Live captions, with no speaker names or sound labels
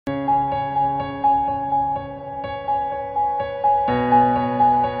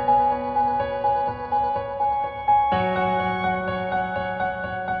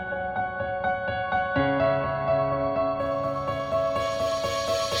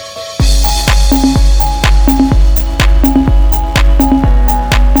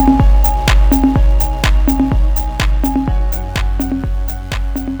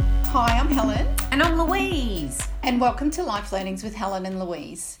Welcome to Life Learnings with Helen and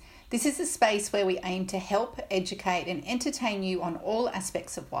Louise. This is a space where we aim to help, educate and entertain you on all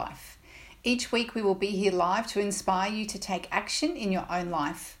aspects of life. Each week we will be here live to inspire you to take action in your own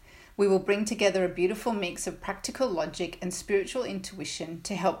life. We will bring together a beautiful mix of practical logic and spiritual intuition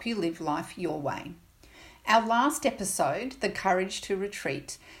to help you live life your way. Our last episode, The Courage to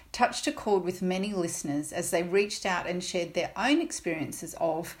Retreat, touched a chord with many listeners as they reached out and shared their own experiences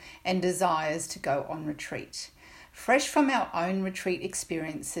of and desires to go on retreat. Fresh from our own retreat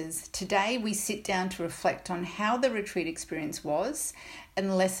experiences, today we sit down to reflect on how the retreat experience was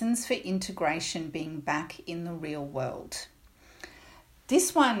and lessons for integration being back in the real world.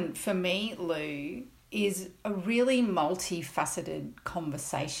 This one for me, Lou, is a really multifaceted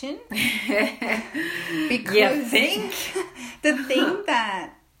conversation. Because you think? The thing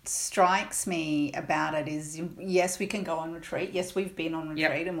that strikes me about it is, yes, we can go on retreat. Yes, we've been on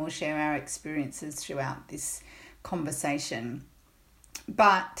retreat, and we'll share our experiences throughout this conversation.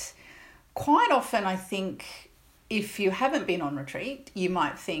 But quite often I think if you haven't been on retreat, you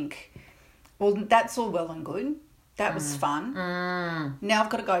might think, well, that's all well and good. That was fun. Now I've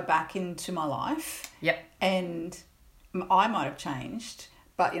got to go back into my life. And I might have changed,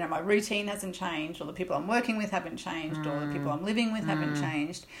 but, my routine hasn't changed, or the people I'm working with haven't changed, or the people I'm living with haven't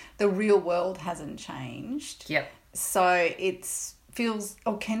changed. The real world hasn't changed. So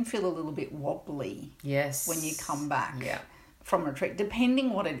can feel a little bit wobbly. Yes. When you come back from retreat,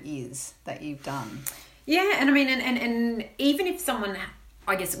 depending what it is that you've done. Yeah, and I mean, and even if someone,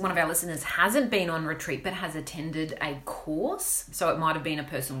 I guess one of our listeners hasn't been on retreat but has attended a course, so it might have been a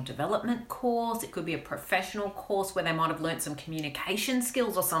personal development course, it could be a professional course where they might have learnt some communication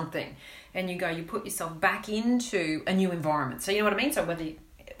skills or something, and you put yourself back into a new environment. So you know what I mean? So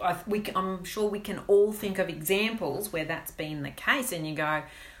I'm sure we can all think of examples where that's been the case, and you go,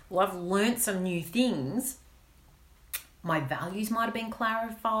 well, I've learnt some new things. My values might have been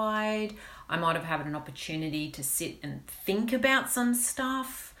clarified. I might have had an opportunity to sit and think about some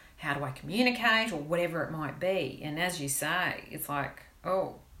stuff. How do I communicate, or whatever it might be? And as you say, it's like,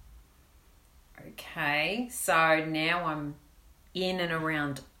 oh, okay, so now I'm in and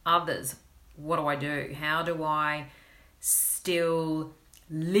around others. What do I do? How do I still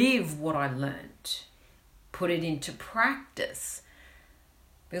live what I learnt? Put it into practice?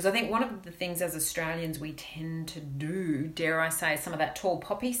 Because I think one of the things as Australians we tend to do, dare I say, some of that tall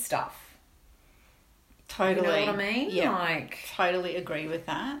poppy stuff. Totally. You know what I mean? Yeah, totally agree with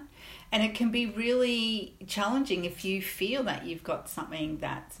that. And it can be really challenging if you feel that you've got something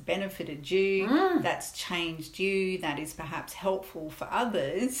that's benefited you, that's changed you, that is perhaps helpful for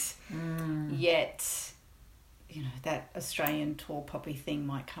others, yet, that Australian tall poppy thing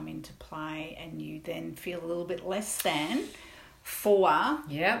might come into play, and you then feel a little bit less than for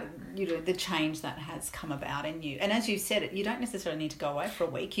the change that has come about in you. And as you said, you don't necessarily need to go away for a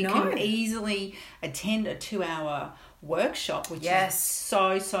week. You can easily attend a 2-hour workshop, which is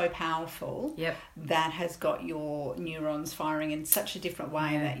so powerful, that has got your neurons firing in such a different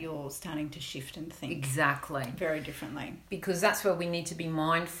way that you're starting to shift and think exactly very differently. Because that's where we need to be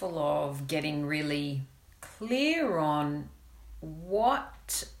mindful of getting really clear on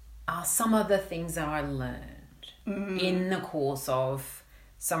what are some of the things that I learned in the course of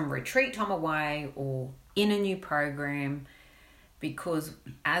some retreat time away or in a new program. Because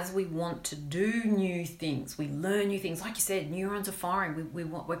as we want to do new things, we learn new things. Like you said, neurons are firing.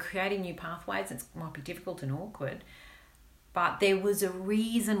 We're creating new pathways. It might be difficult and awkward, but there was a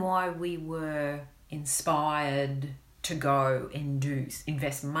reason why we were inspired to go and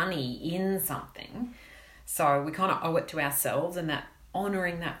invest money in something. So we kind of owe it to ourselves, and that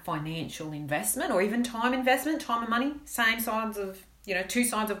honouring that financial investment, or even time investment, time and money, same sides of, two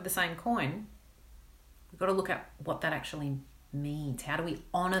sides of the same coin. We've got to look at what that actually means. How do we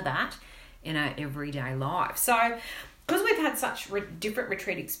honour that in our everyday life? So because we've had such different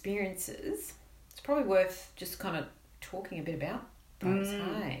retreat experiences, it's probably worth just kind of talking a bit about those.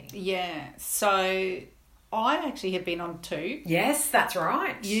 Yeah. So I actually have been on 2. Yes, that's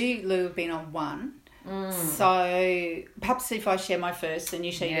right. You, Lou, have been on 1. So perhaps if I share my first and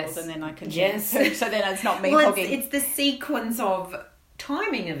you share yours, and then I can share. So then it's not me talking. It's the sequence of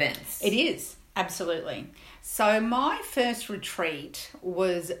timing events. It is, absolutely. So my first retreat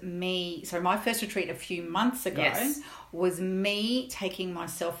was my first retreat a few months ago was me taking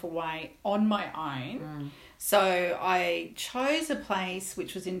myself away on my own. So I chose a place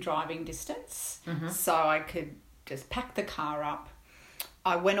which was in driving distance, so I could just pack the car up.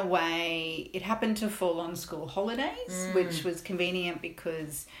 I went away. It happened to fall on school holidays, which was convenient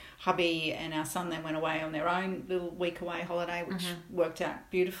because hubby and our son then went away on their own little week away holiday, which worked out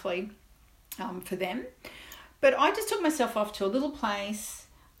beautifully for them. But I just took myself off to a little place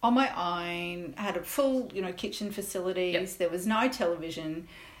on my own, had a full, kitchen facilities. Yep. There was no television.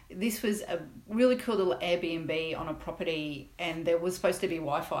 This was a really cool little Airbnb on a property, and there was supposed to be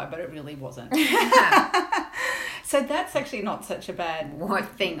Wi-Fi, but it really wasn't. So that's actually not such a bad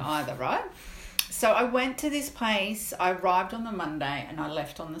thing either, right? So I went to this place. I arrived on the Monday and I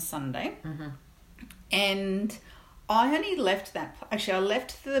left on the Sunday. Mm-hmm. And I only left I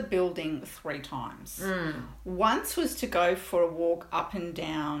left the building 3 times. Once was to go for a walk up and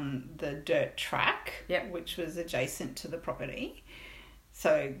down the dirt track, which was adjacent to the property.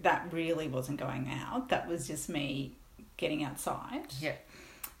 So that really wasn't going out. That was just me getting outside. Yep.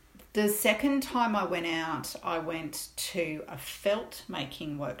 The second time I went out, I went to a felt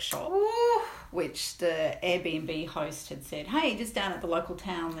making workshop, which the Airbnb host had said, hey, just down at the local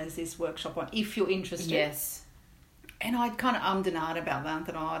town, there's this workshop on, if you're interested. Yes. And I'd kind of ummed and ahed about that and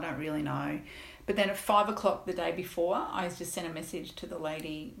thought, I don't really know. But then at 5 o'clock the day before, I just sent a message to the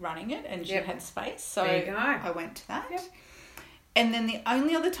lady running it, and she had space. So there you go. I went to that. Yep. And then the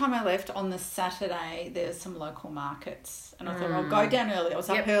only other time I left, on the Saturday, there's some local markets. And I thought, I'll go down early. I was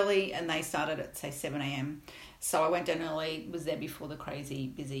up early, and they started at, say, 7 a.m. So I went down early, was there before the crazy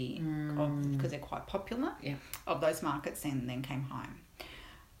busy, because they're quite popular, of those markets, and then came home.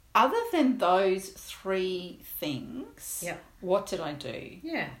 Other than those 3 things, what did I do?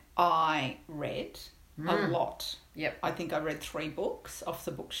 Yeah. I read a lot. Yep. I think I read 3 books off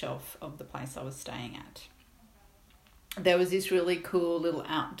the bookshelf of the place I was staying at. There was this really cool little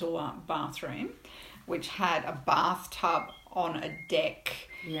outdoor bathroom, which had a bathtub on a deck,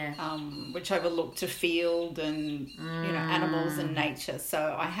 which overlooked a field and animals and nature.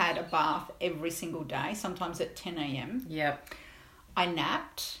 So I had a bath every single day, sometimes at 10 a.m. Yep. I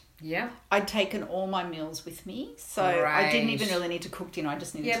napped. Yeah. I'd taken all my meals with me, so I didn't even really need to cook dinner. I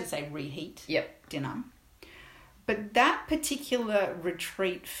just needed to, say, reheat dinner. But that particular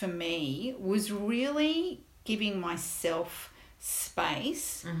retreat for me was really giving myself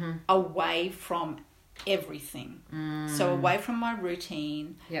space away from everything. So away from my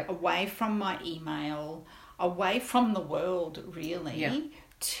routine, away from my email, away from the world, really,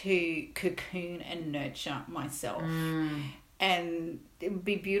 to cocoon and nurture myself. And it would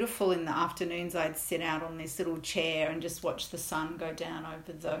be beautiful in the afternoons. I'd sit out on this little chair and just watch the sun go down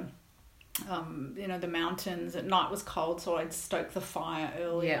over the the mountains. At night was cold, so I'd stoke the fire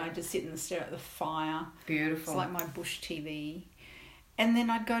early and I'd just sit and stare at the fire. Beautiful. It's like my bush TV. And then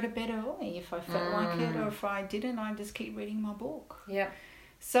I'd go to bed early if I felt like it, or if I didn't, I'd just keep reading my book. Yeah.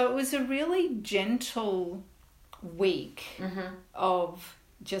 So it was a really gentle week of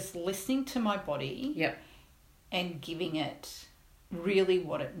just listening to my body and giving it really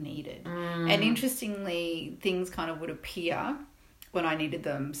what it needed. And interestingly, things kind of would appear when I needed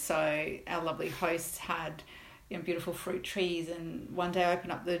them. So our lovely hosts had beautiful fruit trees, and one day I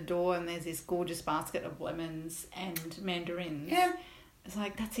opened up the door and there's this gorgeous basket of lemons and mandarins. Yeah. It's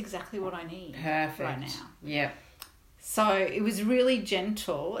like, that's exactly what I need right now. Yeah. So it was really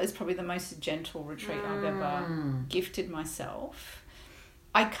gentle. It's probably the most gentle retreat I've ever gifted myself.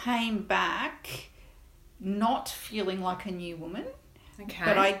 I came back not feeling like a new woman. Okay.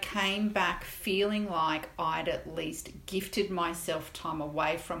 But I came back feeling like I'd at least gifted myself time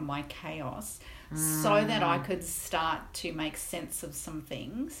away from my chaos so that I could start to make sense of some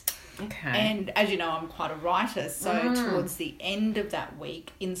things. Okay. And as you know, I'm quite a writer. So towards the end of that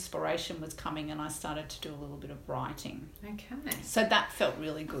week, inspiration was coming and I started to do a little bit of writing. Okay. So that felt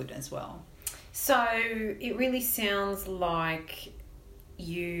really good as well. So it really sounds like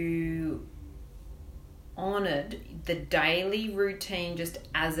you honoured the daily routine just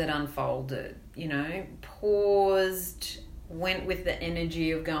as it unfolded, paused, went with the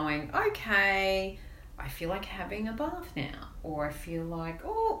energy of going, okay, I feel like having a bath now, or I feel like,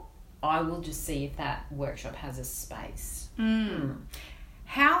 I will just see if that workshop has a space.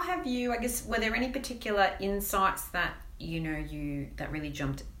 How have you, I guess, were there any particular insights that, that really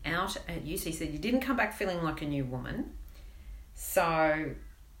jumped out at you? So you said you didn't come back feeling like a new woman. So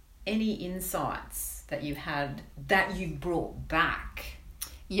any insights that you've had that you brought back?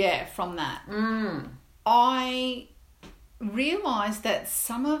 Yeah, from that. I realised that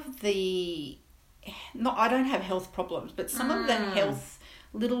some of the, I don't have health problems, but some of the health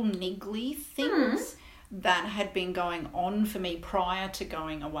little niggly things that had been going on for me prior to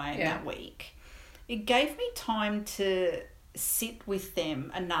going away that week, it gave me time to sit with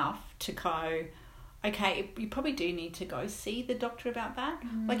them enough to go, okay, you probably do need to go see the doctor about that.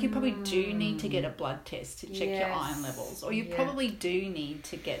 Like, you probably do need to get a blood test to check your iron levels. Or you probably do need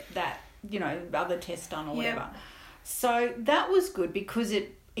to get that, other test done or whatever. So that was good because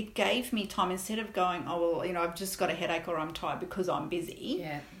it it gave me time, instead of going, oh, well, I've just got a headache or I'm tired because I'm busy.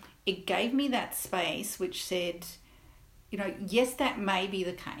 Yeah. It gave me that space which said, yes, that may be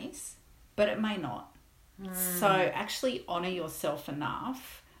the case, but it may not. So actually honour yourself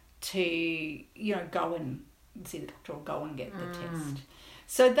enough to, go and see the doctor or go and get the test.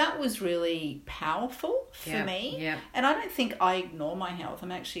 So that was really powerful for me. Yeah. And I don't think I ignore my health.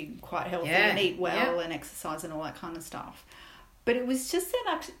 I'm actually quite healthy and eat well and exercise and all that kind of stuff. But it was just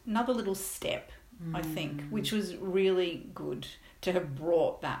another little step, I think, which was really good to have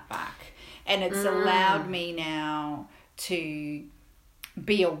brought that back. And it's allowed me now to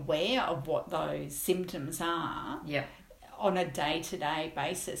be aware of what those symptoms are on a day-to-day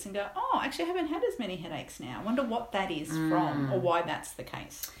basis and go, oh, actually I haven't had as many headaches now. I wonder what that is from or why that's the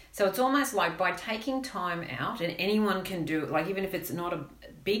case. So it's almost like by taking time out, and anyone can do it, like even if it's not a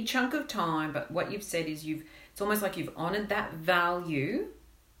big chunk of time, but what you've said is it's almost like you've honoured that value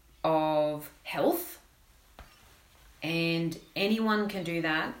of health, and anyone can do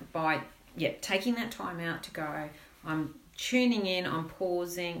that by taking that time out to go, I'm tuning in, I'm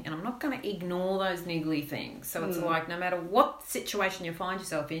pausing, and I'm not going to ignore those niggly things. So it's like no matter what situation you find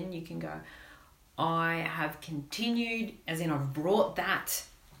yourself in, you can go, I have continued, as in I've brought that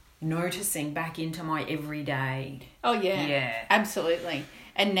noticing back into my everyday. Oh, yeah. Absolutely.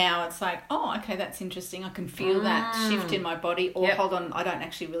 And now it's like, oh, okay, that's interesting. I can feel that shift in my body. Or hold on, I don't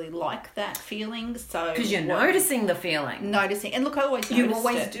actually really like that feeling. So because you're noticing the feeling. Noticing. And look, I always noticed it. You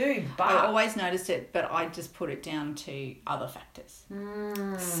always do. But I always noticed it, but I just put it down to other factors.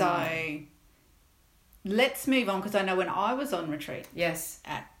 So let's move on, because I know when I was on retreat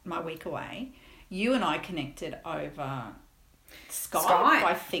at my week away, you and I connected over Skype.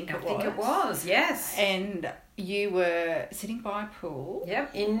 I think it was, yes. And you were sitting by a pool.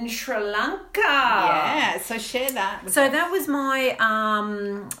 Yep, in Sri Lanka. Yeah, so share that with us. That was my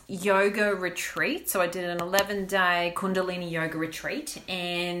yoga retreat. So I did an 11-day Kundalini yoga retreat.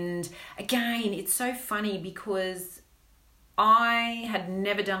 And again, it's so funny because I had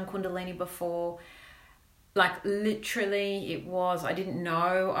never done Kundalini before. Like literally I didn't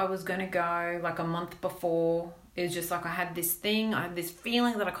know I was going to go like a month before. It was just like I had this feeling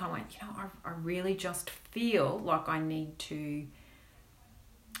that I kind of went, I really just feel like I need to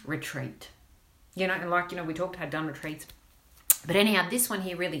retreat. And like, we had done retreats. But anyhow, this one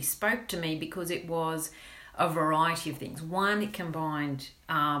here really spoke to me because it was a variety of things. One, it combined,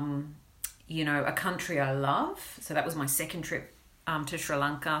 a country I love. So that was my second trip to Sri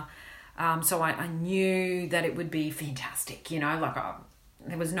Lanka. So I knew that it would be fantastic,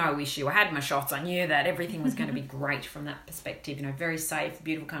 there was no issue. I had my shots. I knew that everything was going to be great from that perspective. Very safe,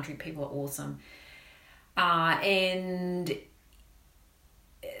 beautiful country. People are awesome. And,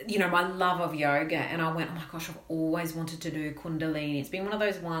 my love of yoga. And I went, oh my gosh, I've always wanted to do Kundalini. It's been one of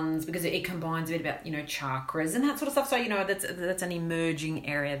those ones because it combines a bit about, chakras and that sort of stuff. So, that's an emerging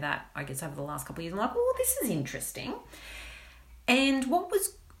area that I guess over the last couple of years, I'm like, oh, this is interesting. And what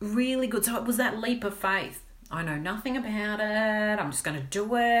was really good, so it was that leap of faith. I know nothing about it. I'm just going to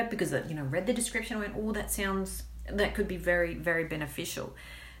do it because, read the description. I went, oh, that could be very, very beneficial.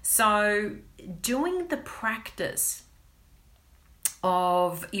 So doing the practice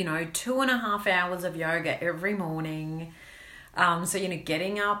of, 2.5 hours of yoga every morning. So,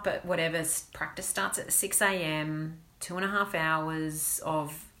 getting up at whatever, practice starts at 6 a.m., 2.5 hours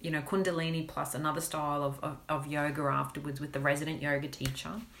of, Kundalini plus another style of yoga afterwards with the resident yoga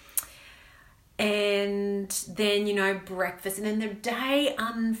teacher. And then, breakfast. And then the day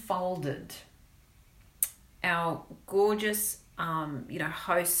unfolded. Our gorgeous,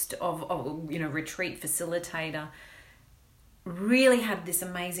 host of retreat facilitator really had this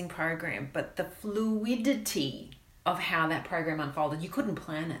amazing program. But the fluidity of how that program unfolded, you couldn't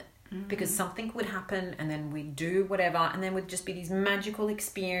plan it. Because something would happen and then we'd do whatever. And then would just be these magical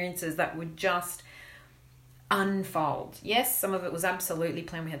experiences that would just unfold. Yes, some of it was absolutely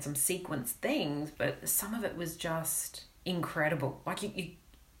planned. We had some sequenced things, but some of it was just incredible. Like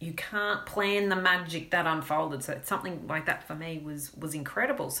you can't plan the magic that unfolded. So something like that for me was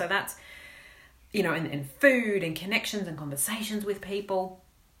incredible. So that's, and food and connections and conversations with people.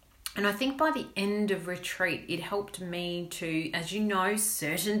 And I think by the end of retreat, it helped me to, as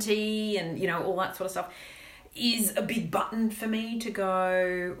certainty and, all that sort of stuff is a big button for me to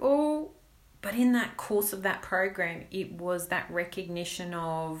go, oh. But in that course of that program, it was that recognition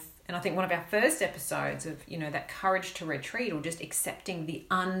of, and I think one of our first episodes of, that courage to retreat or just accepting the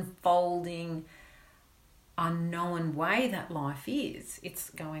unfolding, unknown way that life is. It's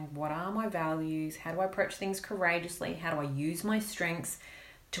going, what are my values? How do I approach things courageously? How do I use my strengths?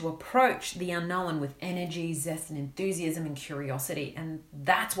 to approach the unknown with energy, zest, and enthusiasm and curiosity. And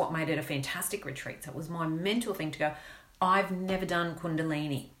that's what made it a fantastic retreat. So it was my mental thing to go, I've never done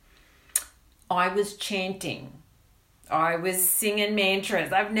Kundalini. I was chanting. I was singing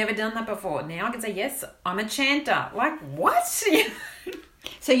mantras. I've never done that before. Now I can say, yes, I'm a chanter. Like, what?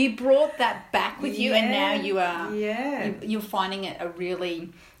 So you brought that back with you, and now you are you're finding it a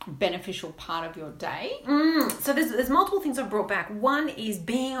really beneficial part of your day. So there's multiple things I've brought back. One is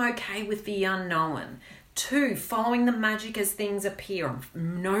being okay with the unknown. 2, following the magic as things appear. I'm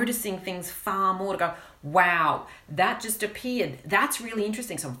noticing things far more to go, wow, that just appeared. That's really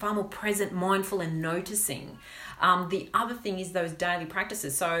interesting. So I'm far more present, mindful, and noticing. The other thing is those daily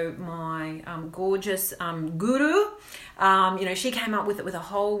practices. So my gorgeous guru, she came up with a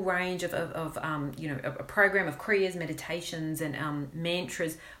whole range of a program of kriyas, meditations, and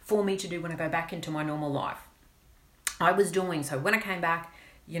mantras for me to do when I go back into my normal life. I was doing so when I came back.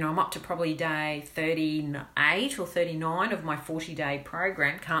 I'm up to probably day 38 or 39 of my 40-day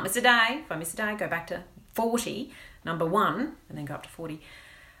program. Can't miss a day. If I miss a day, go back to 40, number 1, and then go up to 40.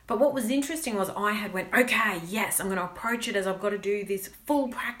 But what was interesting was I had went, okay, yes, I'm going to approach it as I've got to do this full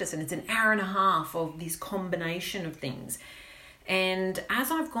practice, and it's an hour and a half of this combination of things. And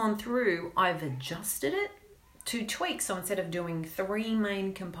as I've gone through, I've adjusted it to tweak. So instead of doing 3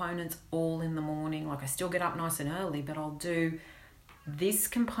 main components all in the morning, like I still get up nice and early, but I'll do this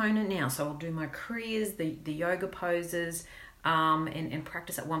component now. So I'll do my kriyas, the yoga poses, and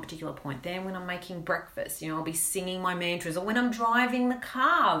practice at one particular point. Then when I'm making breakfast, I'll be singing my mantras, or when I'm driving the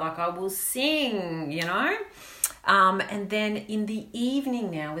car, like I will sing, and then in the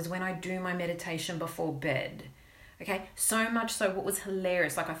evening now is when I do my meditation before bed. Okay, so much so what was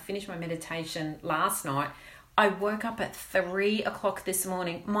hilarious, like I finished my meditation last night. I woke up at 3 o'clock this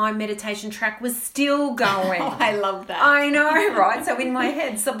morning. My meditation track was still going. Oh, I love that. I know, right? So in my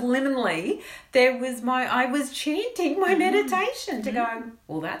head, subliminally, I was chanting my meditation to go,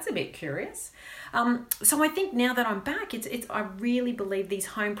 well, that's a bit curious. So I think now that I'm back, I really believe these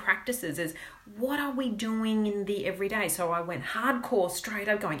home practices is what are we doing in the everyday? So I went hardcore straight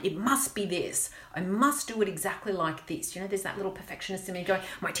up going, it must be this. I must do it exactly like this. There's that little perfectionist in me going,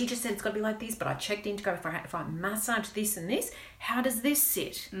 my teacher said it's got to be like this, but I checked in to go, if I massage this and this, how does this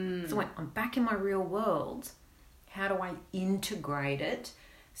sit? So when I'm back in my real world, how do I integrate it?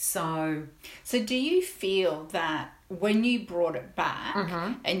 So do you feel that when you brought it back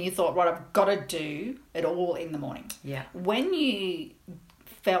and you thought, right, I've got to do it all in the morning. Yeah. When you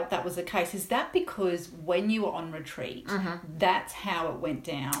felt that was the case, is that because when you were on retreat, that's how it went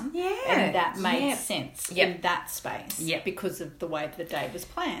down? Yeah. And that made sense in that space because of the way the day was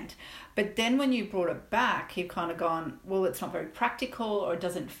planned. But then when you brought it back, you've kind of gone, well, it's not very practical, or it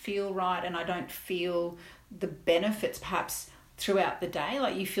doesn't feel right, and I don't feel the benefits perhaps throughout the day,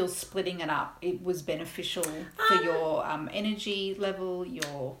 like you feel splitting it up, it was beneficial for your energy level,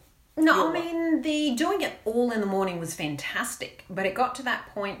 the doing it all in the morning was fantastic, but it got to that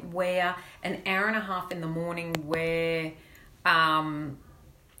point where an hour and a half in the morning where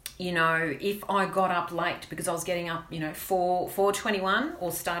if I got up late because I was getting up 4:21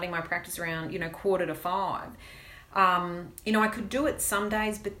 or starting my practice around 4:45, I could do it some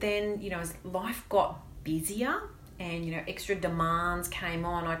days, but then as life got busier and extra demands came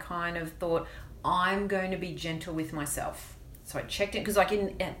on, I kind of thought I'm going to be gentle with myself. So I checked it because like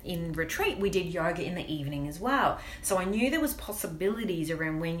in retreat we did yoga in the evening as well. So I knew there was possibilities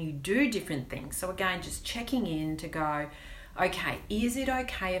around when you do different things. So again, just checking in to go, okay, is it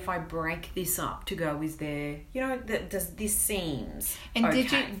okay if I break this up to go, is there, does this seems and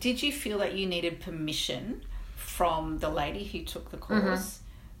okay? Did you feel that you needed permission from the lady who took the course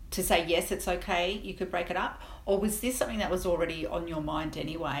to say, yes, it's okay, you could break it up? Or was this something that was already on your mind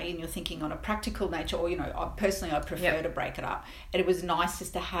anyway, and you're thinking on a practical nature, or, I prefer to break it up. And it was nice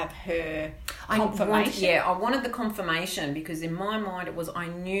just to have her confirmation. I wanted the confirmation because in my mind I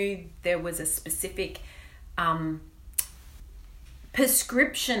knew there was a specific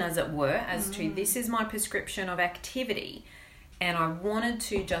prescription, as it were, as to this is my prescription of activity. And I wanted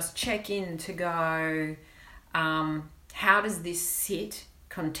to just check in to go, how does this sit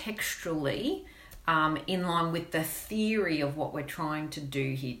contextually in line with the theory of what we're trying to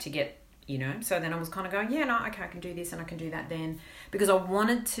do here to get, so then I was kind of going, I can do this and I can do that then, because I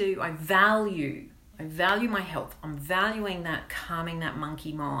value my health. I'm valuing that, calming that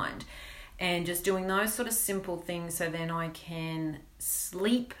monkey mind and just doing those sort of simple things so then I can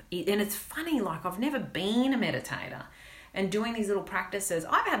sleep. And it's funny, like I've never been a meditator. And doing these little practices,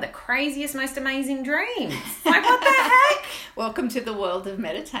 I've had the craziest, most amazing dreams. Like, what the heck? Welcome to the world of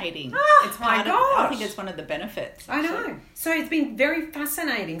meditating. Oh, It's part my of, I gosh. think it's one of the benefits. I know. So it's been very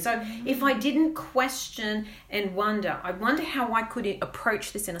fascinating. So if I didn't question and I wonder how I could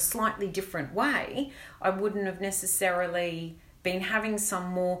approach this in a slightly different way, I wouldn't have necessarily been having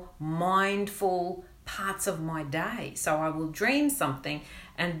some more mindful parts of my day. So I will dream something,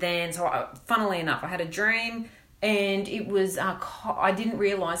 and then, funnily enough, I had a dream, and it was, I didn't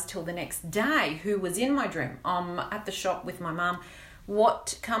realise till the next day who was in my dream. I'm at the shop with my mum.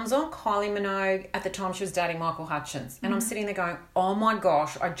 What comes on? Kylie Minogue. At the time, she was dating Michael Hutchins. And I'm sitting there going, oh my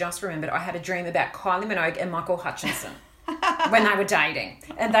gosh, I just remembered I had a dream about Kylie Minogue and Michael Hutchinson when they were dating.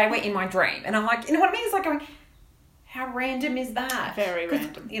 And they were in my dream. And I'm like, you know what I mean? It's like going, how random is that? Very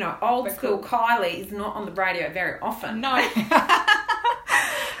random. You know, old school Kylie is not on the radio very often. No.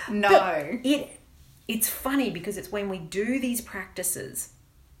 No. But it's funny because it's when we do these practices,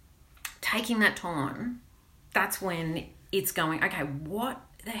 taking that time, that's when it's going, okay, what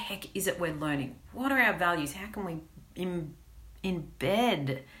the heck is it we're learning? What are our values? How can we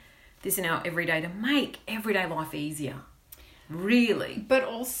embed this in our everyday to make everyday life easier? Really. But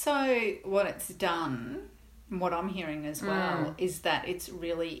also what it's done, what I'm hearing as well, is that it's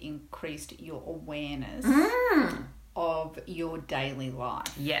really increased your awareness of your daily life.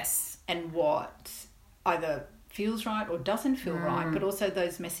 Yes. And what either feels right or doesn't feel right, but also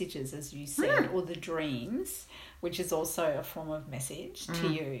those messages, as you said, or the dreams, which is also a form of message to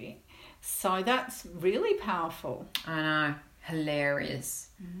you. So that's really powerful. I know. Hilarious.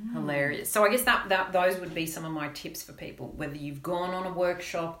 So I guess that those would be some of my tips for people, whether you've gone on a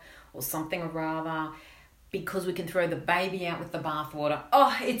workshop or something or rather, because we can throw the baby out with the bathwater.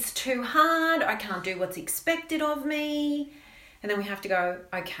 Oh, it's too hard. I can't do what's expected of me. And then we have to go,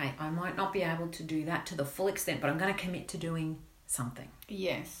 okay, I might not be able to do that to the full extent, but I'm going to commit to doing something.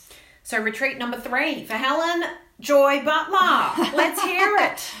 Yes. So retreat number 3 for Helen Joy Butler. Let's hear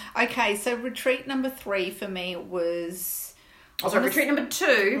it. Okay, so retreat number 3 for me was... retreat number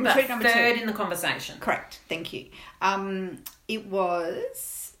 2, but third in the conversation. Correct, thank you. It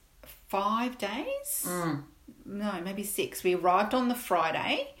was 5 days? No, maybe 6. We arrived on the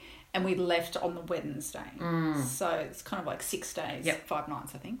Friday and we left on the Wednesday. So it's kind of like 6 days, 5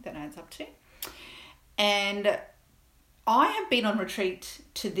 nights, I think, that adds up to. And I have been on retreat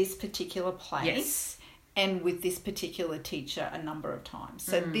to this particular place and with this particular teacher a number of times.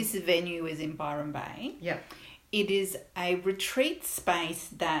 So this venue is in Byron Bay. Yep. It is a retreat space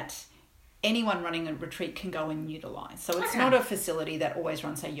that anyone running a retreat can go and utilise. So it's not a facility that always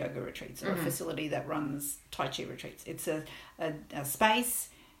runs, say, yoga retreats or a facility that runs Tai Chi retreats. It's a space,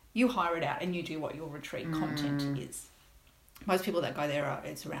 you hire it out and you do what your retreat content is. Most people that go there,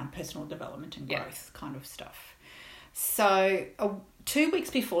 it's around personal development and growth kind of stuff. So 2 weeks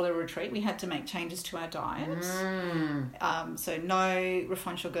before the retreat, we had to make changes to our diet. So no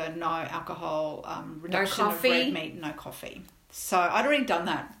refined sugar, no alcohol, reduction of red meat, no coffee. So I'd already done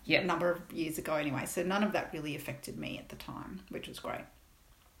that a number of years ago anyway. So none of that really affected me at the time, which was great.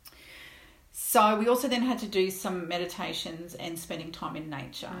 So we also then had to do some meditations and spending time in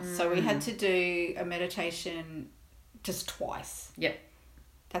nature. So we had to do a meditation just twice. Yep.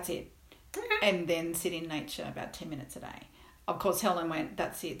 That's it. Okay. And then sit in nature about 10 minutes a day. Of course, Helen went,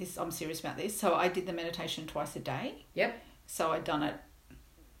 that's it. I'm serious about this. So I did the meditation twice a day. Yep. So I'd done it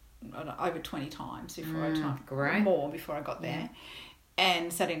over 20 times before before I got there.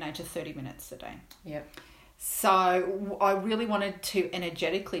 And sat in nature 30 minutes a day. Yep. So I really wanted to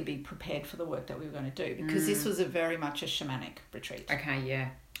energetically be prepared for the work that we were going to do because this was very much a shamanic retreat. Okay, yeah.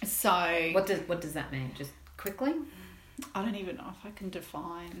 So what does that mean? Just quickly? I don't even know if I can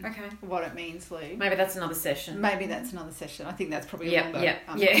define what it means, Lou. Maybe that's another session. I think that's probably a longer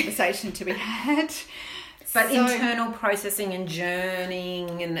conversation to be had. But internal processing and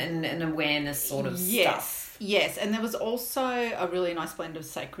journaling and awareness sort of stuff. Yes, and there was also a really nice blend of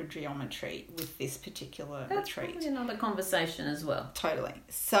sacred geometry with this particular retreat. That's probably another conversation as well. Totally.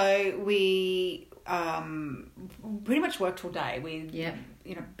 So we pretty much worked all day.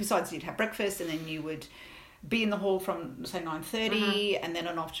 Besides you'd have breakfast and then you would be in the hall from, say, 9:30 and then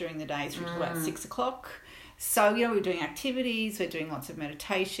on off during the day through to about 6 o'clock. So, we're doing activities, we're doing lots of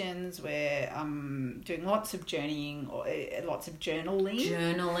meditations, we're doing lots of journeying, or lots of journaling.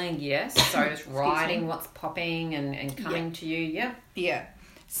 Journaling, yes. So it's writing what's popping and coming to you, Yeah.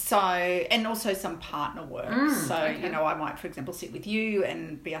 So, and also some partner work. I might, for example, sit with you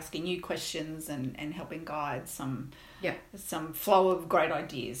and be asking you questions and helping guide some flow of great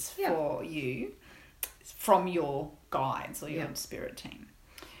ideas for you from your guides or your spirit team.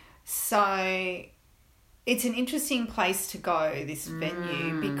 So it's an interesting place to go, this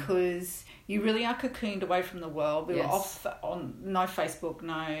venue, because You really are cocooned away from the world. We were Yes. off on no Facebook,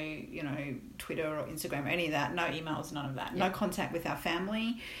 no, Twitter or Instagram, any of that, no emails, none of that. No contact with our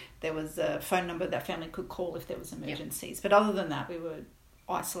family. There was a phone number that family could call if there was emergencies. But other than that, we were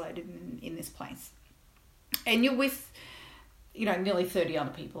isolated in this place. And you're with, nearly 30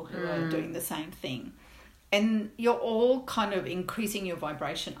 other people who are doing the same thing. And you're all kind of increasing your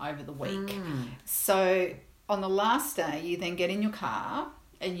vibration over the week. So on the last day, you then get in your car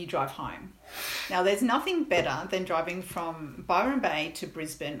and you drive home. Now, there's nothing better than driving from Byron Bay to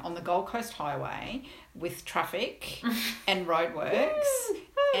Brisbane on the Gold Coast Highway with traffic and roadworks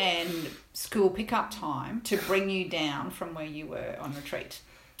and school pickup time to bring you down from where you were on retreat.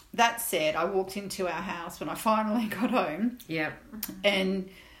 That said, I walked into our house when I finally got home. Yeah. And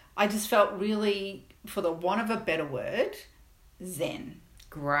I just felt really, for the want of a better word, zen.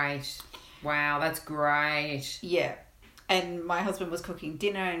 Great. Wow, that's great. Yeah. And my husband was cooking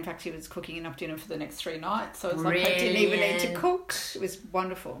dinner. In fact, he was cooking enough dinner for the next 3 nights. So it was like I didn't even need to cook. It was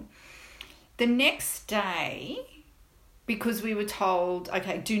wonderful. The next day, because we were told,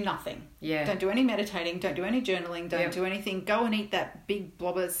 okay, do nothing. Yeah. Don't do any meditating. Don't do any journaling. Don't do anything. Go and eat that big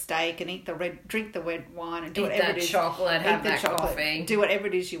blobber steak and drink the red wine and do whatever it is. Eat that chocolate, have that coffee. Do whatever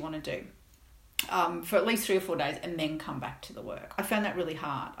it is you want to do. For at least 3 or 4 days and then come back to the work. I found that really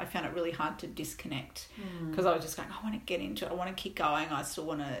hard. I found it really hard to disconnect because I was just going, I want to get into it. I want to keep going. I still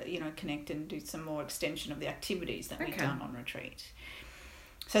want to, connect and do some more extension of the activities that we've done on retreat.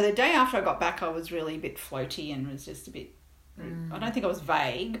 So the day after I got back, I was really a bit floaty and was just a bit, I don't think I was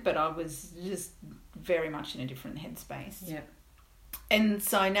vague, but I was just very much in a different headspace. Yep. And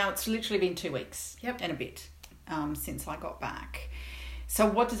so now it's literally been 2 weeks and a bit since I got back. So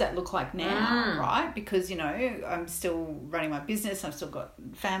what does that look like now, right? Because, I'm still running my business. I've still got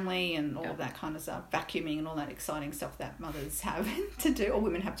family and all of that kind of stuff, vacuuming and all that exciting stuff that mothers have to do, or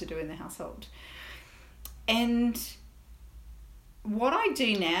women have to do in the household. And what I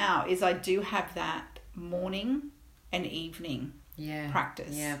do now is I do have that morning and evening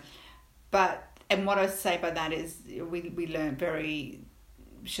practice. Yeah. And what I say by that is we learn very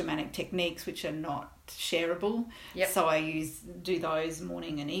shamanic techniques which are not shareable. So I do those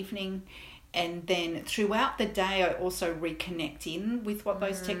morning and evening, and then throughout the day I also reconnect in with what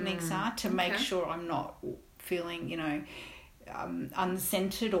those techniques are to make sure I'm not feeling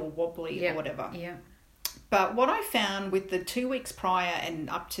uncentered or wobbly or whatever. But what I found with the 2 weeks prior and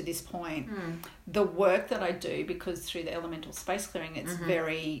up to this point, the work that I do, because through the elemental space clearing, it's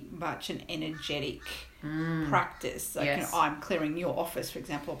very much an energetic practice. Like, I'm clearing your office, for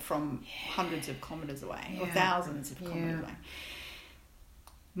example, from hundreds of kilometres away or thousands of kilometres away.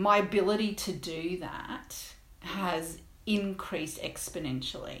 My ability to do that has increased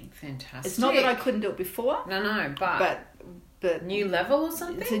exponentially. Fantastic. It's not that I couldn't do it before. No, but new level or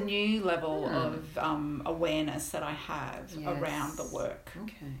something? It's a new level of awareness that I have around the work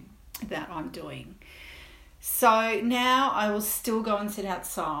that I'm doing. So now I will still go and sit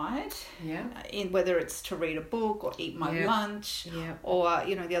outside, whether it's to read a book or eat my lunch, or,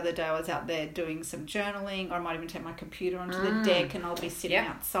 the other day I was out there doing some journaling, or I might even take my computer onto the deck and I'll be sitting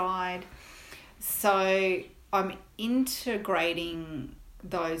outside. So I'm integrating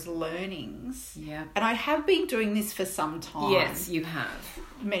those learnings. And I have been doing this for some time. Yes, you have.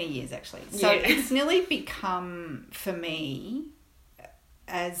 Many years, actually. So it's nearly become, for me,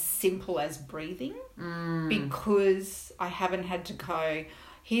 as simple as breathing, because I haven't had to go,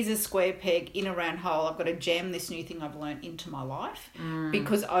 here's a square peg in a round hole, I've got to jam this new thing I've learned into my life,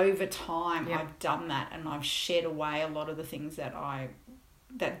 because over time I've done that and I've shed away a lot of the things that I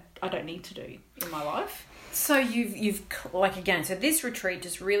don't need to do in my life. So you've so this retreat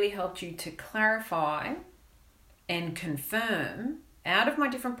just really helped you to clarify and confirm, out of my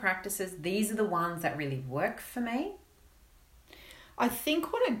different practices, these are the ones that really work for me. I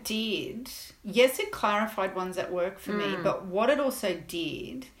think what it did, yes, it clarified ones that work for me, but what it also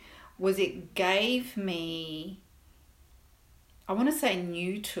did was it gave me, I want to say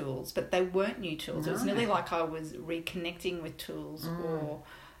new tools, but they weren't new tools. No. It was nearly like I was reconnecting with tools or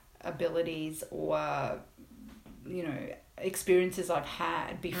abilities or, experiences I've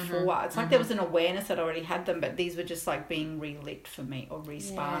had before. It's like there was an awareness that I already had them, but these were just like being relit for me or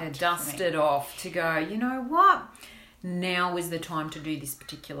resparked. Dusted off to go, you know what? Now is the time to do this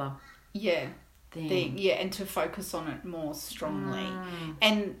particular thing. Yeah, and to focus on it more strongly.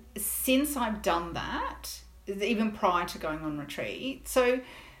 And since I've done that, even prior to going on retreat, so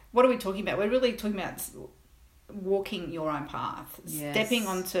what are we talking about? We're really talking about walking your own path, Yes. stepping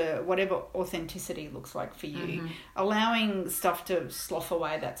onto whatever authenticity looks like for you, allowing stuff to slough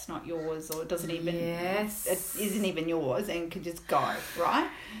away that's not yours or doesn't even, Yes. it isn't even yours and can just go, right?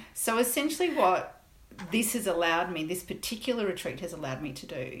 So essentially what this has allowed me, this particular retreat has allowed me to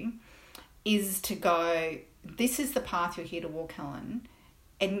do, is to go, this is the path you're here to walk, Helen,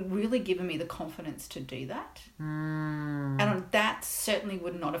 and really given me the confidence to do that. And that certainly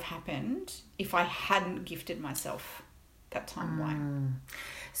would not have happened if I hadn't gifted myself that time away.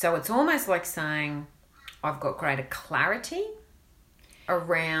 So it's almost like saying I've got greater clarity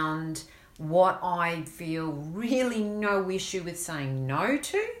around what I feel really no issue with saying no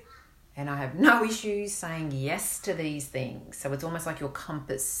to, and I have no issues saying yes to these things. So it's almost like your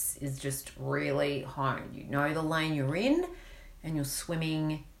compass is just really honed. You know the lane you're in, and you're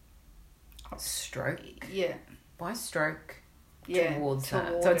swimming stroke by stroke towards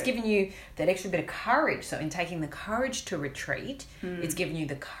that. So it's giving you that extra bit of courage. So in taking the courage to retreat, it's giving you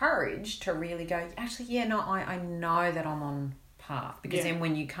the courage to really go, actually, I know that I'm on path. Because then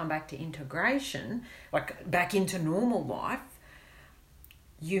when you come back to integration, like back into normal life,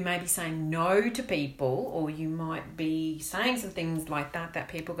 you may be saying no to people, or you might be saying some things like that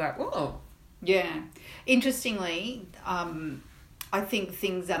people go, oh. Yeah. Interestingly, I think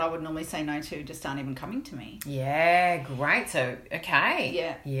things that I would normally say no to just aren't even coming to me. Yeah, great. So,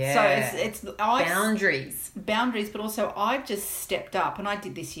 okay. Yeah. So it's boundaries, but also I've just stepped up, and I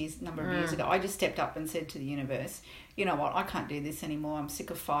did this number of years ago. I just stepped up and said to the universe, you know what, I can't do this anymore. I'm sick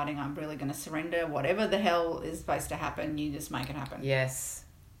of fighting. I'm really going to surrender. Whatever the hell is supposed to happen, you just make it happen. Yes.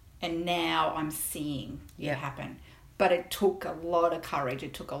 And now I'm seeing it happen. But it took a lot of courage.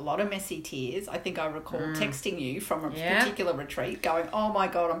 It took a lot of messy tears. I think I recall texting you from a particular retreat going, oh my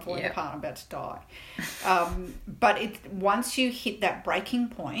God, I'm falling apart. I'm about to die. But once you hit that breaking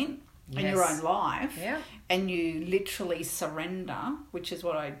point in your own life and you literally surrender, which is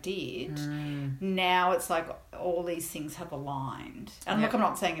what I did, now it's like all these things have aligned. And look, I'm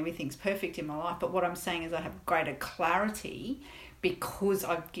not saying everything's perfect in my life, but what I'm saying is I have greater clarity because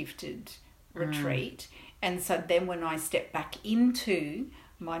I've gifted retreat. And so then when I step back into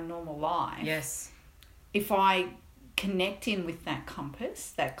my normal life, if I connect in with that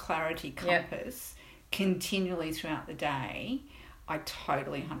compass, that clarity compass, continually throughout the day, I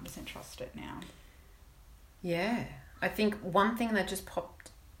totally 100% trust it now. Yeah. I think one thing that just popped,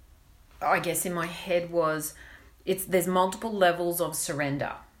 I guess, in my head was there's multiple levels of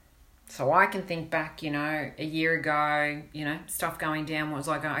surrender. So I can think back, a year ago, stuff going down was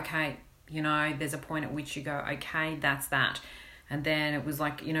like, okay, there's a point at which you go, okay, that's that. And then it was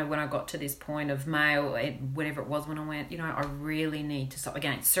like, when I got to this point of May or whatever it was when I went, I really need to stop.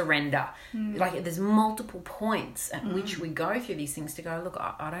 Again, surrender. Like there's multiple points at which we go through these things to go, look,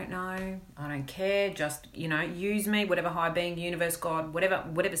 I don't know. I don't care. Just, use me, whatever high being, universe, God,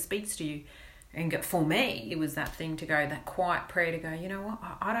 whatever speaks to you. And for me, it was that thing to go, that quiet prayer to go, you know what?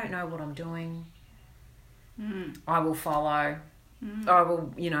 I don't know what I'm doing. I will follow. I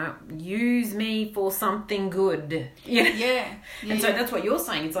will, use me for something good. Yeah. And so that's what you're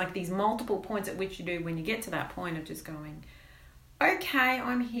saying. It's like these multiple points at which you do when you get to that point of just going, okay,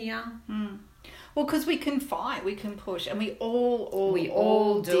 I'm here. Well, because we can fight, we can push, and we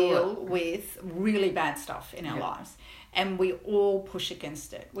all deal with really bad stuff in our lives. And we all push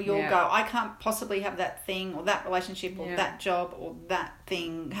against it. We all go, I can't possibly have that thing or that relationship or that job or that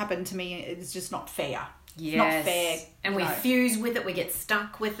thing happen to me. It's just not fair. It's not fair. And we fuse with it. We get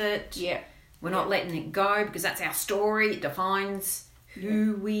stuck with it. Yeah. We're not letting it go because that's our story. It defines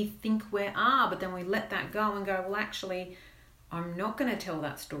who we think we are. But then we let that go and go, well, actually, I'm not going to tell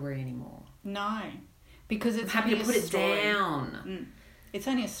that story anymore. No. Because it's happy to put it down. It's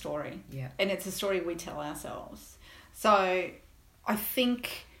only a story. Yeah. And it's a story we tell ourselves. So I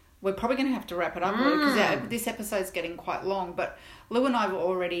think we're probably going to have to wrap it up because this episode's getting quite long. But Lou and I have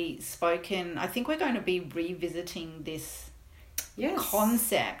already spoken. I think we're going to be revisiting this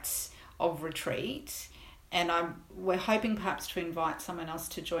concept of retreat. And we're hoping perhaps to invite someone else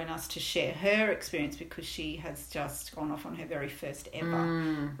to join us to share her experience because she has just gone off on her very first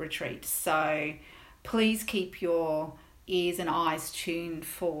ever retreat. So please keep your ears and eyes tuned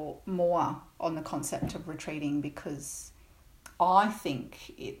for more on the concept of retreating because I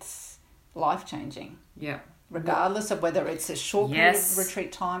think it's life-changing. Yeah. Regardless of whether it's a short period of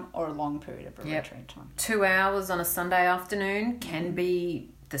retreat time or a long period of retreat time. 2 hours on a Sunday afternoon can be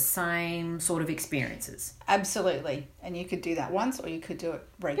the same sort of experiences. Absolutely. And you could do that once or you could do it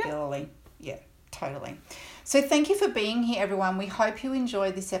regularly. Yeah. Totally. So thank you for being here, everyone. We hope you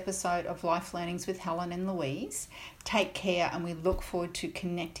enjoyed this episode of Life Learnings with Helen and Louise. Take care, and we look forward to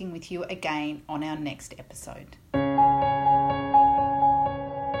connecting with you again on our next episode.